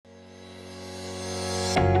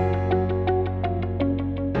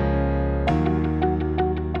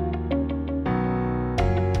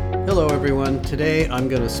Hello everyone. Today I'm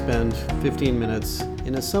going to spend 15 minutes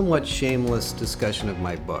in a somewhat shameless discussion of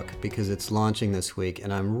my book because it's launching this week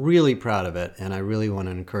and I'm really proud of it and I really want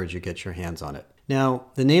to encourage you to get your hands on it. Now,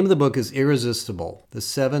 the name of the book is Irresistible: The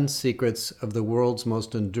 7 Secrets of the World's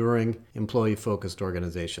Most Enduring Employee-Focused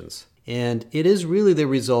Organizations. And it is really the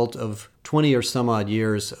result of 20 or some odd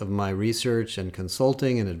years of my research and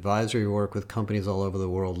consulting and advisory work with companies all over the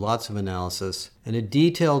world, lots of analysis, and a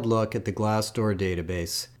detailed look at the Glassdoor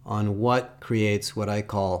database on what creates what I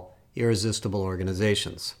call irresistible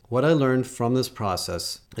organizations. What I learned from this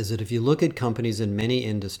process is that if you look at companies in many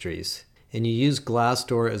industries and you use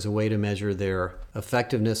Glassdoor as a way to measure their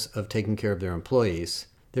effectiveness of taking care of their employees,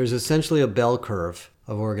 there's essentially a bell curve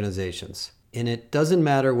of organizations. And it doesn't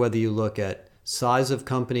matter whether you look at size of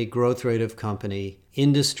company, growth rate of company,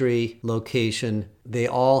 industry, location, they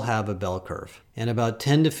all have a bell curve. And about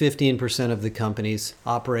 10 to 15% of the companies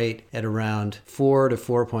operate at around 4 to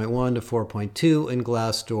 4.1 to 4.2 in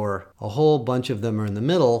Glassdoor. A whole bunch of them are in the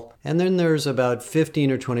middle. And then there's about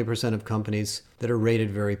 15 or 20% of companies that are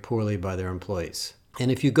rated very poorly by their employees.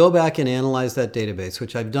 And if you go back and analyze that database,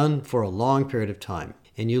 which I've done for a long period of time,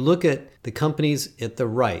 and you look at the companies at the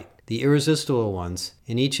right, the irresistible ones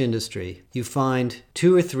in each industry, you find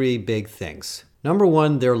 2 or 3 big things. Number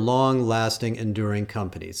one, they're long-lasting, enduring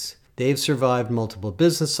companies. They've survived multiple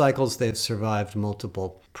business cycles. They've survived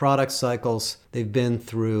multiple product cycles. They've been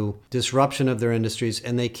through disruption of their industries,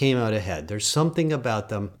 and they came out ahead. There's something about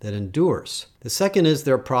them that endures. The second is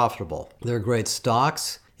they're profitable. They're great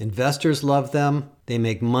stocks. Investors love them. They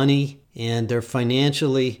make money. And they're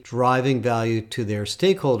financially driving value to their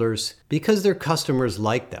stakeholders because their customers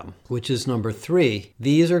like them, which is number 3.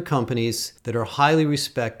 These are companies that are highly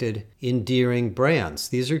respected, endearing brands.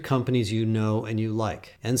 These are companies you know and you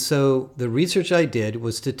like. And so the research I did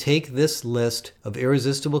was to take this list of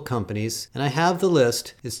irresistible companies, and I have the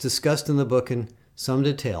list. It's discussed in the book in some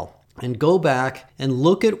detail. And go back and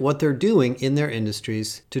look at what they're doing in their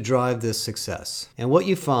industries to drive this success. And what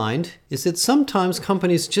you find is that sometimes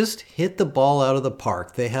companies just hit the ball out of the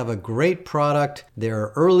park. They have a great product,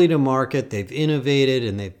 they're early to market, they've innovated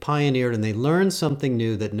and they've pioneered and they learned something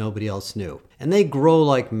new that nobody else knew. And they grow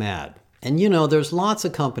like mad. And you know, there's lots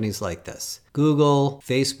of companies like this. Google,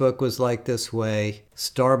 Facebook was like this way.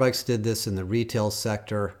 Starbucks did this in the retail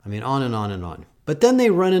sector. I mean, on and on and on. But then they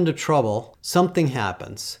run into trouble. Something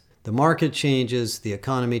happens. The market changes, the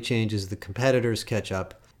economy changes, the competitors catch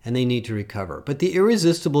up, and they need to recover. But the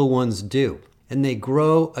irresistible ones do, and they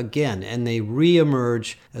grow again, and they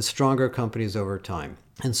re-emerge as stronger companies over time.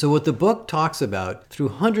 And so what the book talks about, through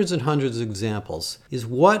hundreds and hundreds of examples, is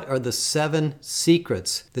what are the 7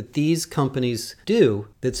 secrets that these companies do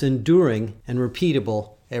that's enduring and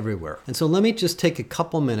repeatable everywhere. And so let me just take a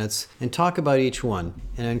couple minutes and talk about each one,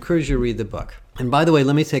 and I encourage you to read the book. And by the way,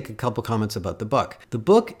 let me take a couple comments about the book. The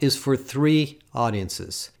book is for 3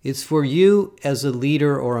 audiences. It's for you as a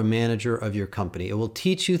leader or a manager of your company. It will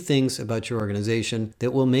teach you things about your organization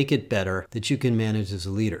that will make it better, that you can manage as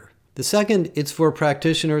a leader. The second, it's for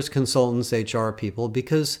practitioners, consultants, HR people,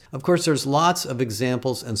 because of course there's lots of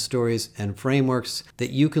examples and stories and frameworks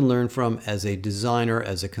that you can learn from as a designer,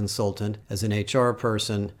 as a consultant, as an HR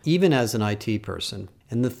person, even as an IT person.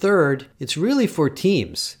 And the third, it's really for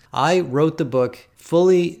teams. I wrote the book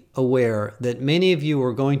fully aware that many of you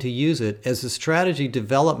are going to use it as a strategy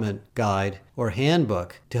development guide or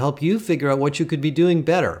handbook to help you figure out what you could be doing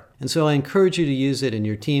better. And so I encourage you to use it in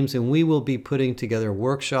your teams, and we will be putting together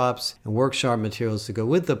workshops and workshop materials to go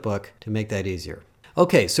with the book to make that easier.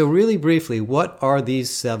 Okay, so really briefly, what are these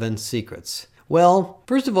 7 secrets? Well,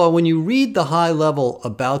 first of all, when you read the high level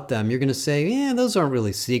about them, you're going to say, yeah, those aren't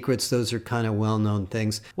really secrets. Those are kind of well-known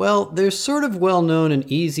things. Well, they're sort of well-known and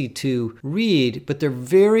easy to read, but they're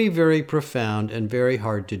very, very profound and very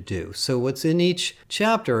hard to do. So what's in each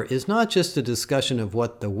chapter is not just a discussion of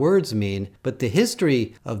what the words mean, but the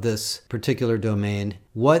history of this particular domain,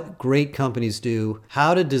 what great companies do,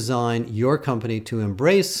 how to design your company to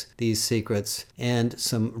embrace these secrets, and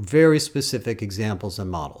some very specific examples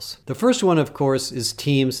and models. The first one, of course, is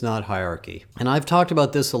teams, not hierarchy. And I've talked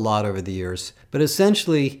about this a lot over the years, but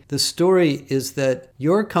essentially the story is that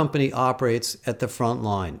your company operates at the front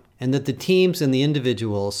line, and that the teams and the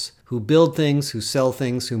individuals who build things, who sell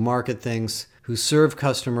things, who market things, who serve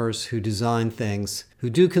customers, who design things, who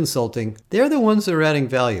do consulting, they're the ones that are adding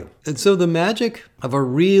value. And so the magic of a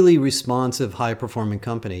really responsive, high-performing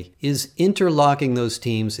company is interlocking those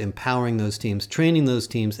teams, empowering those teams, training those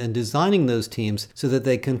teams, and designing those teams so that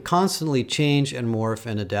they can constantly change and morph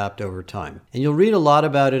and adapt over time. And you'll read a lot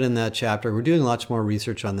about it in that chapter. We're doing lots more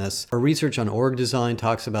research on this. Our research on org design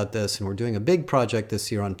talks about this, and we're doing a big project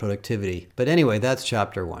this year on productivity. But anyway, that's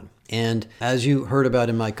chapter 1. And as you heard about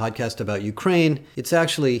in my podcast about Ukraine, it's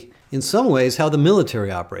actually, in some ways, how the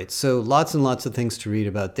military operates. So lots and lots of things to read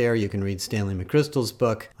about there. You can read Stanley McChrystal's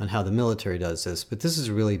book on how the military does this, but this is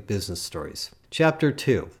really business stories. Chapter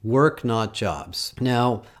 2, Work, Not Jobs.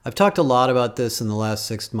 Now, I've talked a lot about this in the last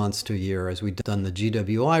 6 months to a year as we've done the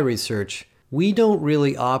GWI research. We don't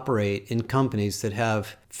really operate in companies that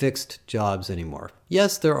have fixed jobs anymore.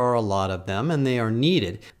 Yes, there are a lot of them and they are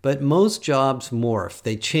needed, but most jobs morph,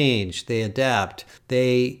 they change, they adapt,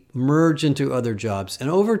 they merge into other jobs. And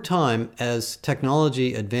over time, as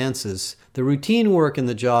technology advances, the routine work in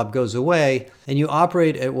the job goes away and you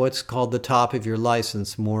operate at what's called the top of your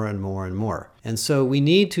license more and more and more. And so we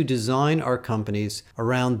need to design our companies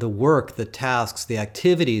around the work, the tasks, the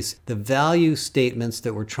activities, the value statements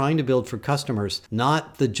that we're trying to build for customers,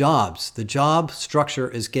 not the jobs. The job structure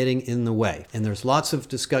is getting in the way. And there's lots of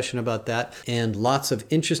discussion about that and lots of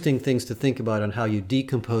interesting things to think about on how you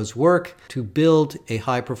decompose work to build a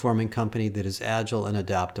high-performing company that is agile and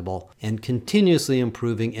adaptable and continuously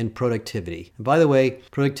improving in productivity. And by the way,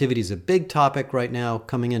 productivity is a big topic right now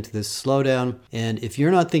coming into this slowdown. And if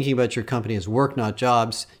you're not thinking about your company as work, not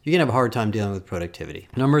jobs, you're going to have a hard time dealing with productivity.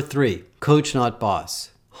 Number 3, coach, not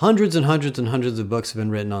boss. Hundreds and hundreds and hundreds of books have been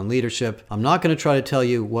written on leadership. I'm not going to try to tell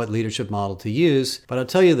you what leadership model to use, but I'll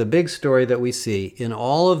tell you the big story that we see in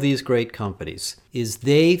all of these great companies is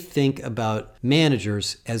they think about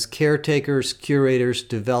managers as caretakers, curators,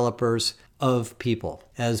 developers of people.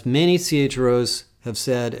 As many CHROs have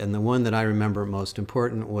said, and the one that I remember most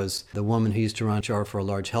important was the woman who used to run HR for a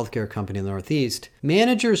large healthcare company in the Northeast.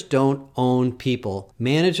 Managers don't own people.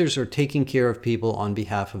 Managers are taking care of people on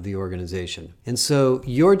behalf of the organization. And so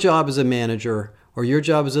your job as a manager or your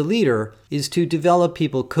job as a leader is to develop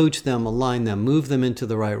people, coach them, align them, move them into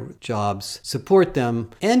the right jobs, support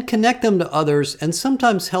them, and connect them to others, and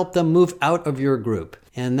sometimes help them move out of your group.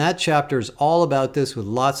 And that chapter is all about this with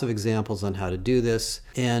lots of examples on how to do this.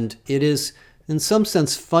 And it is in some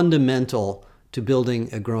sense fundamental to building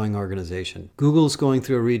a growing organization. Google's going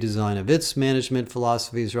through a redesign of its management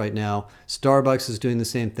philosophies right now. Starbucks is doing the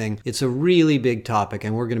same thing. It's a really big topic,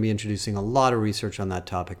 and we're going to be introducing a lot of research on that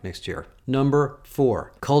topic next year. Number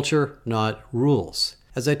 4, culture, not rules.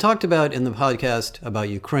 As I talked about in the podcast about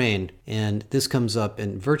Ukraine, and this comes up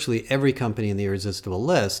in virtually every company in the Irresistible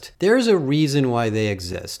List, there's a reason why they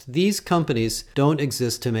exist. These companies don't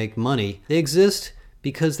exist to make money. They exist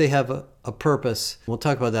because they have a purpose. We'll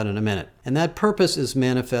talk about that in a minute. And that purpose is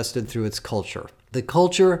manifested through its culture. The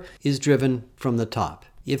culture is driven from the top.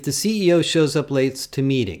 If the CEO shows up late to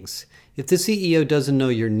meetings, if the CEO doesn't know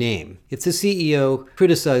your name, if the CEO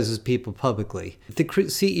criticizes people publicly, if the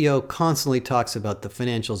CEO constantly talks about the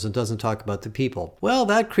financials and doesn't talk about the people, well,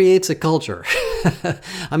 that creates a culture.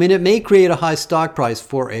 I mean, it may create a high stock price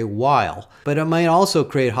for a while, but it might also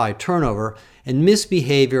create high turnover and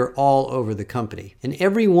misbehavior all over the company. And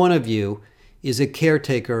every one of you is a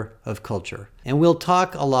caretaker of culture. And we'll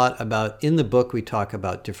talk a lot about, in the book, we talk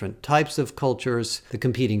about different types of cultures, the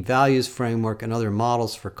competing values framework, and other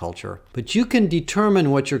models for culture. But you can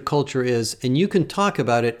determine what your culture is, and you can talk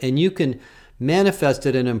about it, and you can manifest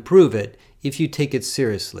it and improve it if you take it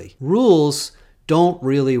seriously. Rules don't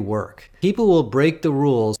really work. People will break the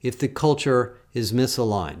rules if the culture is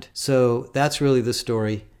misaligned. So that's really the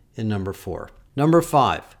story in number 4. Number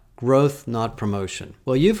 5, growth, not promotion.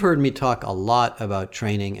 Well, you've heard me talk a lot about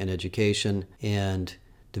training and education and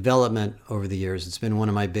development over the years. It's been one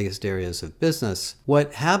of my biggest areas of business.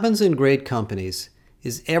 What happens in great companies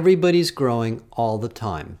is everybody's growing all the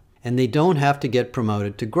time, and they don't have to get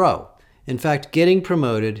promoted to grow. In fact, getting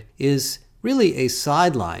promoted is really a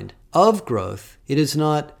sideline of growth. It is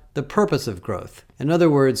not the purpose of growth. In other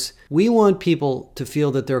words, we want people to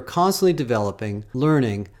feel that they're constantly developing,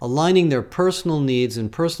 learning, aligning their personal needs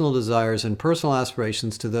and personal desires and personal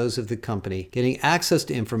aspirations to those of the company, getting access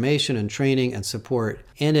to information and training and support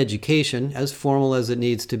and education, as formal as it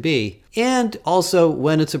needs to be, and also,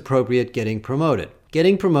 when it's appropriate, getting promoted.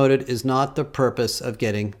 Getting promoted is not the purpose of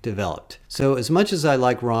getting developed. So as much as I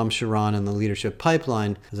like Ram Charan and the Leadership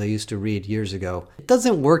Pipeline, as I used to read years ago, it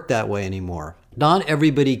doesn't work that way anymore. Not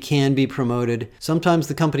everybody can be promoted. Sometimes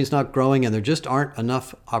the company's not growing and there just aren't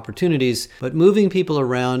enough opportunities, but moving people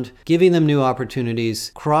around, giving them new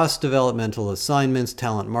opportunities, cross-developmental assignments,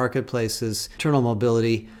 talent marketplaces, internal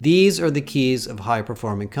mobility, these are the keys of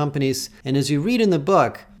high-performing companies. And as you read in the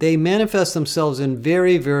book, they manifest themselves in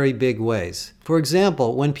very, very big ways. For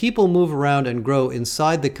example, when people move around and grow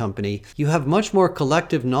inside the company, you have much more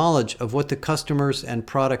collective knowledge of what the customers and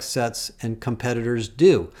product sets and competitors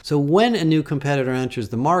do. So when a new competitor enters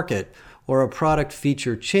the market, or a product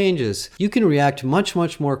feature changes, you can react much,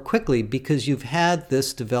 much more quickly because you've had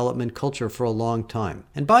this development culture for a long time.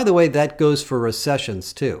 And by the way, that goes for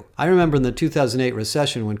recessions too. I remember in the 2008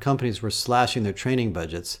 recession when companies were slashing their training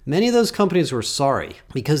budgets, many of those companies were sorry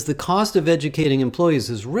because the cost of educating employees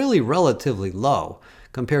is really relatively low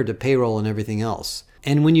compared to payroll and everything else.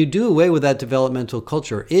 And when you do away with that developmental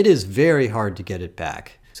culture, it is very hard to get it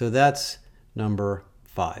back. So that's number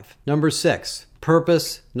 5. Number 6.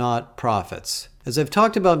 Purpose, not profits. As I've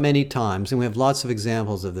talked about many times, and we have lots of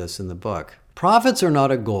examples of this in the book, profits are not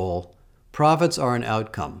a goal. Profits are an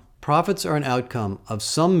outcome. Profits are an outcome of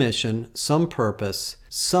some mission, some purpose,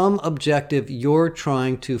 some objective you're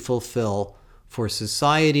trying to fulfill for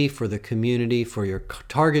society, for the community, for your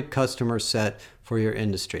target customer set, for your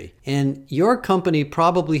industry. And your company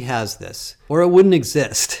probably has this, or it wouldn't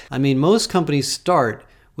exist. I mean, most companies start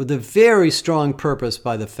with a very strong purpose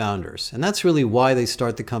by the founders. And that's really why they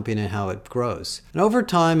start the company and how it grows. And over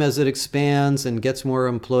time, as it expands and gets more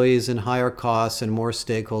employees and higher costs and more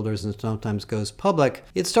stakeholders and sometimes goes public,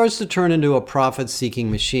 it starts to turn into a profit-seeking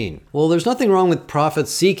machine. Well, there's nothing wrong with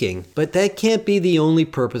profit-seeking, but that can't be the only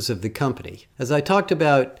purpose of the company. As I talked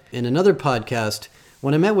about in another podcast,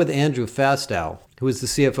 when I met with Andrew Fastow, who is the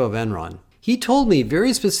CFO of Enron, he told me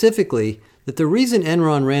very specifically that the reason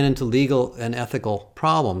Enron ran into legal and ethical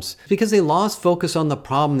problems is because they lost focus on the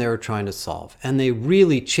problem they were trying to solve. And they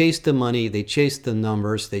really chased the money, they chased the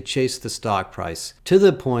numbers, they chased the stock price to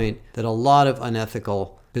the point that a lot of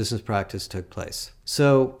unethical business practice took place.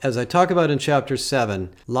 So, as I talk about in chapter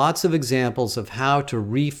 7, lots of examples of how to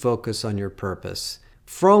refocus on your purpose,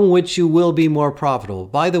 from which you will be more profitable.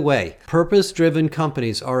 By the way, purpose-driven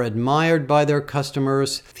companies are admired by their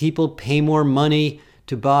customers. People pay more money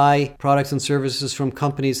to buy products and services from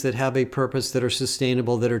companies that have a purpose, that are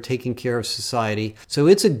sustainable, that are taking care of society. So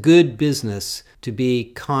it's a good business to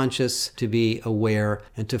be conscious, to be aware,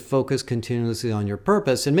 and to focus continuously on your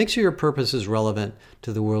purpose and make sure your purpose is relevant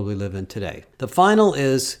to the world we live in today. The final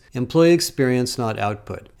is employee experience, not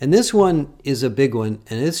output. And this one is a big one,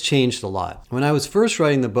 and it's changed a lot. When I was first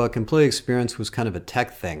writing the book, employee experience was kind of a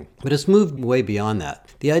tech thing, but it's moved way beyond that.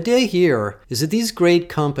 The idea here is that these great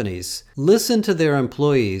companies listen to their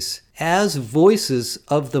employees as voices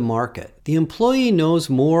of the market. The employee knows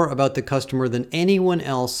more about the customer than anyone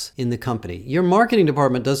else in the company. Your marketing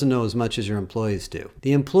department doesn't know as much as your employees do.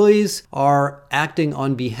 The employees are acting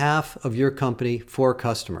on behalf of your company for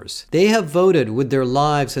customers. They have voted with their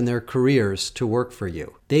lives and their careers to work for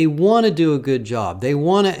you. They want to do a good job. They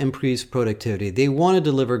want to increase productivity. They want to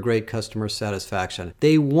deliver great customer satisfaction.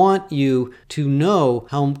 They want you to know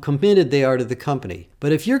how committed they are to the company.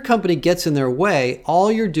 But if your company gets in their way,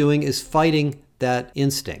 all you're doing is fighting that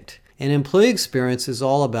instinct. And employee experience is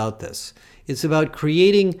all about this. It's about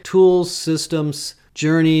creating tools, systems,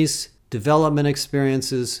 journeys, development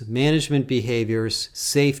experiences, management behaviors,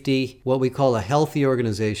 safety, what we call a healthy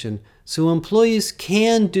organization, so employees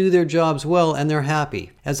can do their jobs well and they're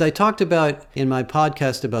happy. As I talked about in my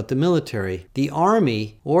podcast about the military, the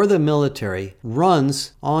Army or the military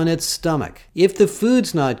runs on its stomach. If the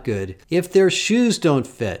food's not good, if their shoes don't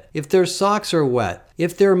fit, if their socks are wet,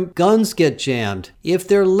 if their guns get jammed, if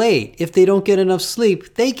they're late, if they don't get enough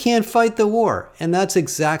sleep, they can't fight the war. And that's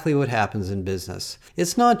exactly what happens in business.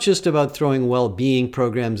 It's not just about throwing well-being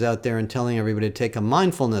programs out there and telling everybody to take a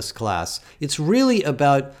mindfulness class. It's really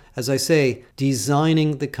about, as I say,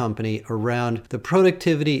 designing the company around the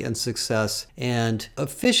productivity and success and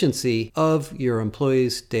efficiency of your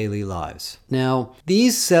employees' daily lives. Now,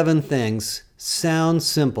 these 7 things sound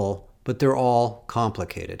simple, but they're all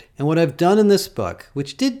complicated. And what I've done in this book,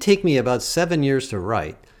 which did take me about 7 years to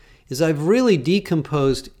write, is I've really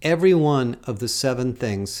decomposed every one of the 7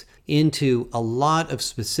 things into a lot of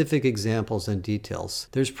specific examples and details.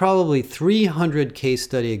 There's probably 300 case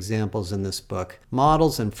study examples in this book,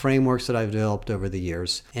 models and frameworks that I've developed over the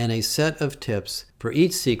years, and a set of tips for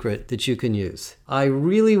each secret that you can use. I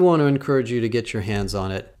really want to encourage you to get your hands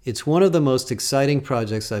on it. It's one of the most exciting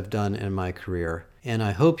projects I've done in my career, and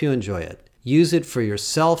I hope you enjoy it. Use it for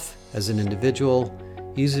yourself as an individual.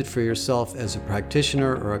 Use it for yourself as a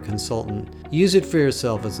practitioner or a consultant. Use it for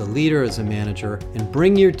yourself as a leader, as a manager, and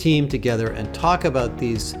bring your team together and talk about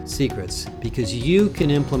these secrets, because you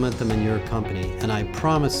can implement them in your company, and I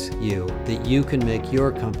promise you that you can make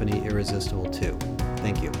your company irresistible too.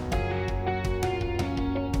 Thank you.